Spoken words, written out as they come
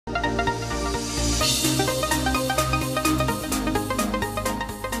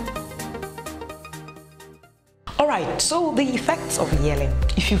right, so the effects of yelling.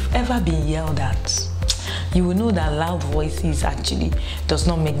 If you've ever been yelled at, you will know that loud voices actually does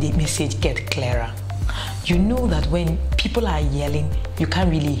not make the message get clearer. You know that when people are yelling, you can't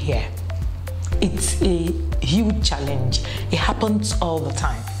really hear. It's a huge challenge. It happens all the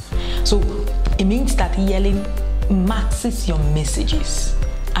time. So it means that yelling maxes your messages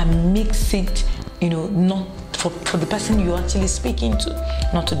and makes it, not for the person you're actually speaking to,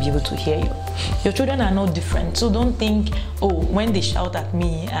 not to be able to hear you. Your children are no different. So don't think, when they shout at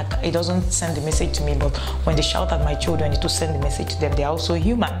me, it doesn't send the message to me, but when they shout at my children, it will send the message to them. They're also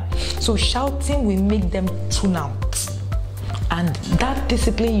human. So shouting will make them tune out. And that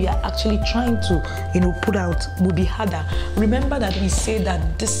discipline you are actually trying to, put out will be harder. Remember that we say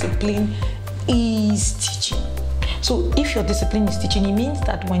that discipline is teaching. So if your discipline is teaching, it means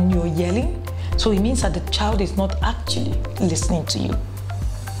that when you're yelling, so it means that the child is not actually listening to you.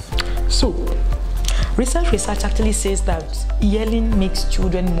 So research actually says that yelling makes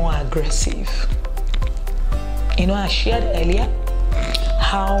children more aggressive. I shared earlier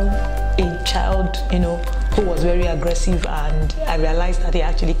how a child, who was very aggressive, and I realized that he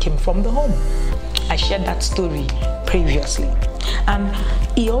actually came from the home. I shared that story previously. And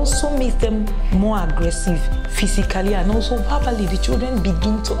it also makes them more aggressive physically and also verbally. The children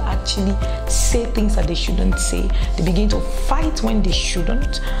begin to actually say things that they shouldn't say. They begin to fight when they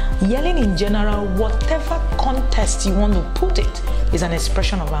shouldn't. Yelling in general, whatever context you want to put it, is an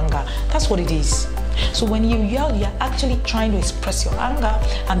expression of anger. That's what it is. So when you yell, you're actually trying to express your anger,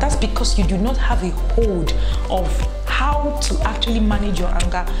 and that's because you do not have a hold of how to actually manage your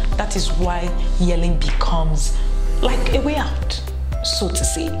anger. That is why yelling becomes like a way out, so to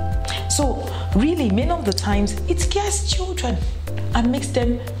say. So really, many of the times, it scares children and makes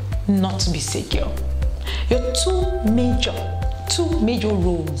them not be secure. Your two major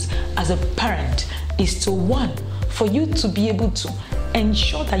roles as a parent is to, one, for you to be able to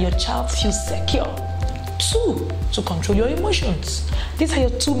ensure that your child feels secure. Two, to control your emotions. These are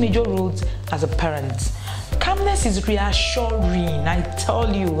your two major roles as a parent. Calmness is reassuring. I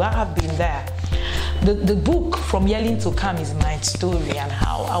tell you, I have been there. The book From Yelling to Calm is my story, and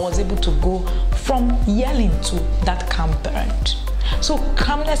how I was able to go from yelling to that calm parent. So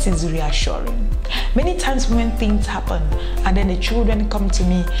calmness is reassuring. Many times when things happen and then the children come to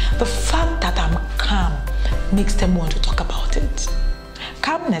me, the fact that I'm calm makes them want to talk about it.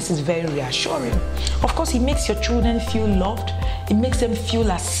 Calmness is very reassuring. Of course, it makes your children feel loved. It makes them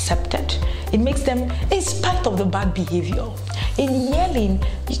feel accepted. It makes them, in spite of the bad behavior. In yelling,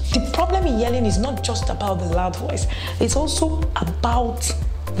 the problem in yelling is not just about the loud voice. It's also about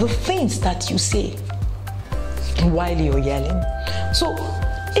the things that you say while you're yelling. So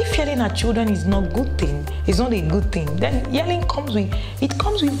if yelling at children is not a good thing, then yelling comes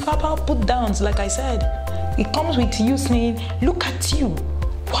with verbal put downs, like I said. It comes with you saying, look at you.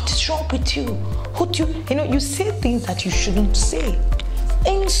 What is wrong with you? You say things that you shouldn't say.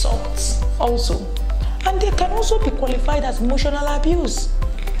 Insults also. And they can also be qualified as emotional abuse.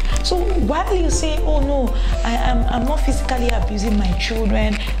 So while you say, oh no, I'm not physically abusing my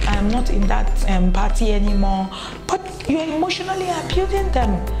children, I'm not in that party anymore, but you're emotionally abusing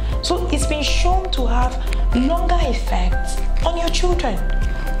them. So it's been shown to have longer effects on your children.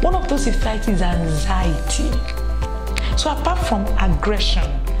 One of those effects is anxiety. So apart from aggression,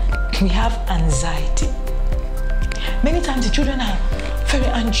 we have anxiety. Many times the children are very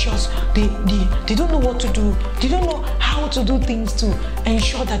anxious. They don't know what to do. They don't know how to do things to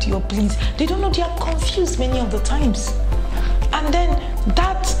ensure that you're pleased. They don't know. They are confused many of the times. And then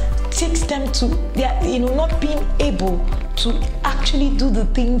that takes them to not being able to actually do the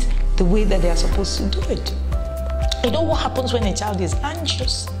things the way that they are supposed to do it. What happens when a child is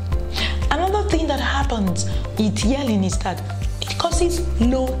anxious? Another thing that happens with yelling is that it causes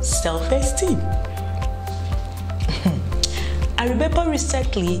low self-esteem. I remember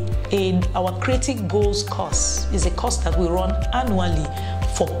recently in our Creative Goals course, is a course that we run annually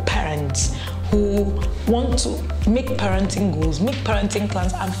for parents who want to make parenting goals, make parenting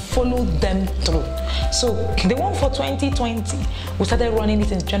plans, and follow them through. So the one for 2020, we started running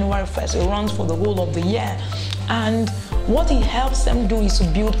it in January 1st. It runs for the whole of the year. And what it helps them do is to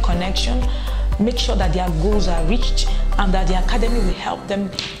build connection, make sure that their goals are reached, and that the academy will help them,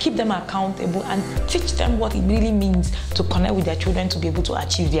 keep them accountable, and teach them what it really means to connect with their children to be able to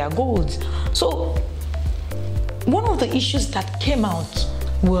achieve their goals. So one of the issues that came out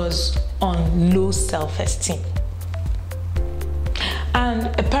was on low self-esteem. And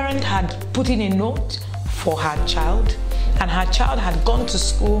a parent had put in a note for her child, and her child had gone to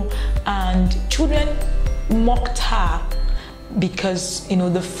school, and children mocked her because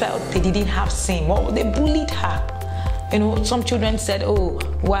they felt they didn't have same, or they bullied her. Some children said, oh,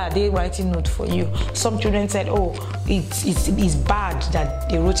 why are they writing note for you? Some children said, oh, it's bad that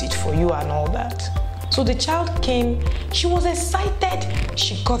they wrote it for you and all that. So the child came, she was excited.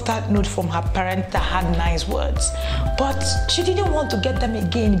 She got that note from her parent that had nice words. But she didn't want to get them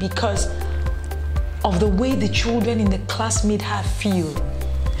again because of the way the children in the class made her feel.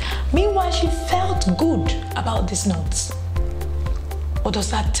 Meanwhile, she felt good about these notes. What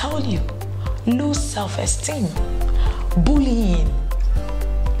does that tell you? Low self-esteem, bullying.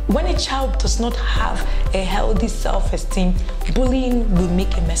 When a child does not have a healthy self-esteem, bullying will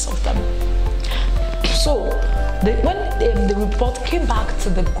make a mess of them. So when the report came back to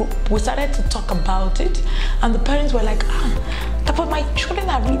the group, we started to talk about it, and the parents were like, but my children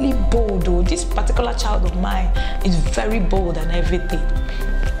are really bold, though. This particular child of mine is very bold and everything.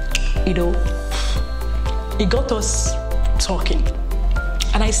 It got us talking.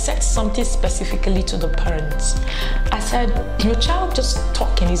 And I said something specifically to the parents. I said, your child just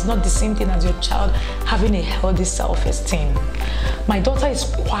talking is not the same thing as your child having a healthy self-esteem. My daughter is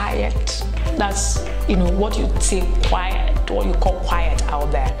quiet. That's, what you say quiet, what you call quiet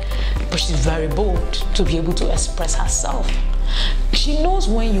out there. But she's very bold to be able to express herself. She knows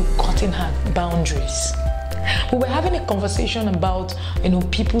when you cut in her boundaries. We were having a conversation about,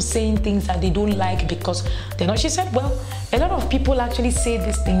 people saying things that they don't like because they're not. She said, well, a lot of people actually say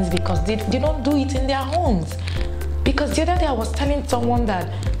these things because they don't do it in their homes. Because the other day I was telling someone that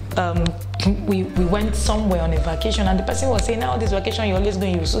we went somewhere on a vacation, and the person was saying, now this vacation you're always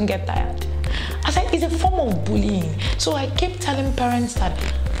going, you will soon get tired. I said, it's a form of bullying. So I kept telling parents that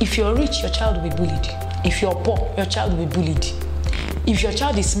if you're rich, your child will be bullied. If you're poor, your child will be bullied. If your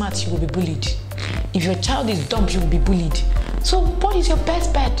child is smart, you will be bullied. If your child is dumb, you will be bullied. So what is your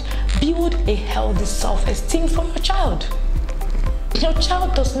best bet? Build a healthy self-esteem for your child. Your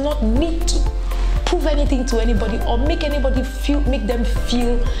child does not need to prove anything to anybody or make them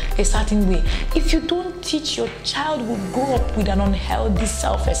feel a certain way. If you don't teach, your child will grow up with an unhealthy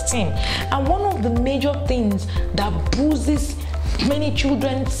self-esteem. And one of the major things that bruises many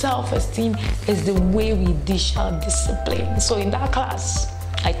children's self-esteem is the way we dish out discipline. So in that class,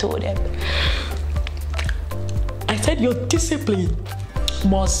 I told them, I said your discipline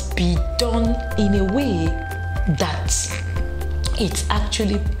must be done in a way that it's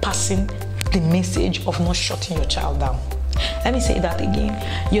actually passing the message of not shutting your child down. Let me say that again.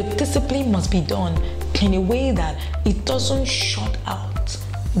 Your discipline must be done in a way that it doesn't shut out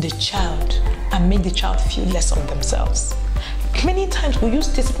the child and make the child feel less of themselves. Many times we use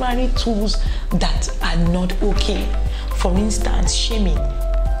disciplinary tools that are not okay. For instance, shaming.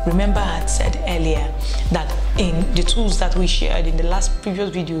 Remember I had said earlier that in the tools that we shared in the last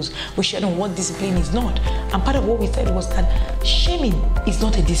previous videos, we shared on what discipline is not. And part of what we said was that shaming is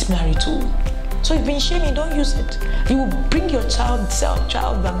not a disciplinary tool. So if you've been shaming, don't use it. You will bring your child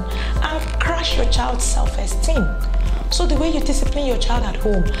down and crush your child's self-esteem. So the way you discipline your child at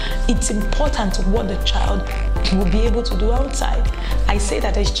home, it's important what the child will be able to do outside. I say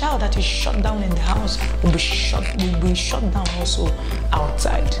that a child that is shut down in the house will be shut down also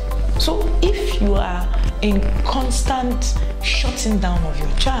outside. So if you are in constant shutting down of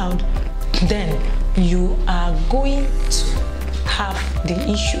your child, then you are going to have the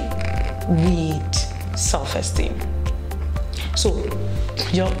issue with self-esteem. So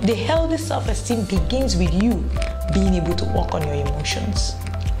the healthy self-esteem begins with you being able to work on your emotions.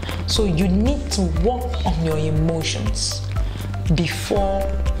 So you need to work on your emotions before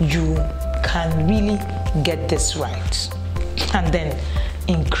you can really get this right. And then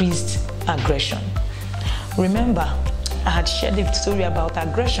increased aggression. Remember, I had shared a story about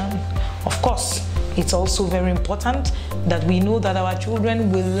aggression. Of course, it's also very important that we know that our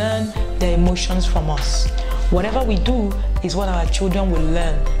children will learn their emotions from us. Whatever we do is what our children will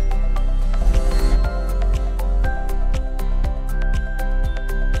learn